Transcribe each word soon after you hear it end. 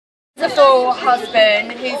wonderful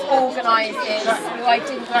husband who's organised this, who I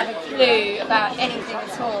didn't have a clue about anything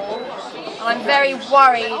at all. And I'm very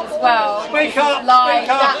worried as well because he's lied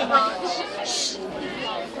that much.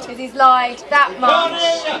 Because he's lied that much.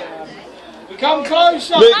 Come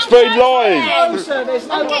closer! Nick's been lying! Closer, there's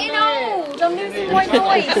no I'm getting old, I'm losing my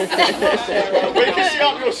voice. We can see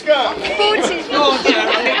up your skirt. 40.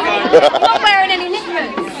 I'm not wearing any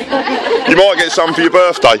knickers. You might get some for your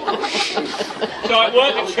birthday.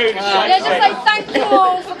 Yeah, just say thank you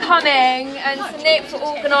all for coming and to Nick for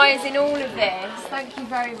organising all of this. Thank you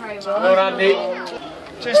very, very much. Well done, Nick.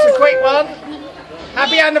 Just a quick one.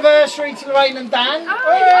 Happy anniversary to Lorraine and Dan.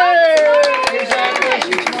 Whose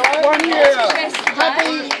anniversary tomorrow? 1 year.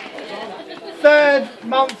 Happy 3rd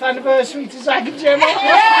month anniversary to Zach and Gemma.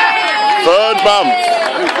 3rd month.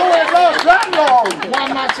 We thought it last that long.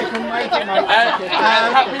 One match I couldn't make it, mate.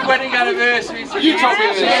 Happy wedding anniversary to you.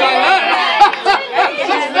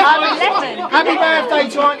 Happy birthday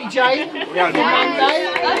to Auntie Jane. Happy Monday.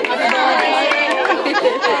 Happy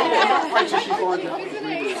birthday.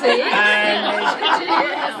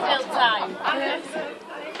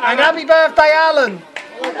 And happy birthday, Alan.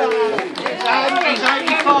 He's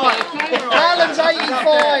 85. Alan's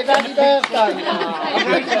 85. Happy birthday.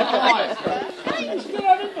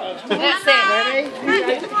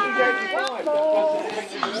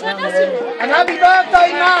 That's it. And happy birthday,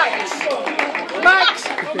 Max.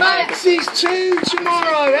 Max is 2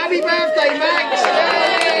 tomorrow. Happy birthday, Max.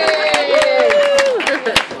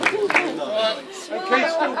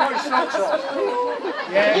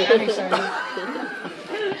 Yeah,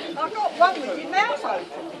 I've got one with your mouth open.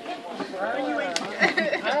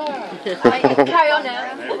 Carry on now.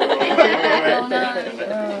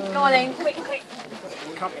 Go on then, quick.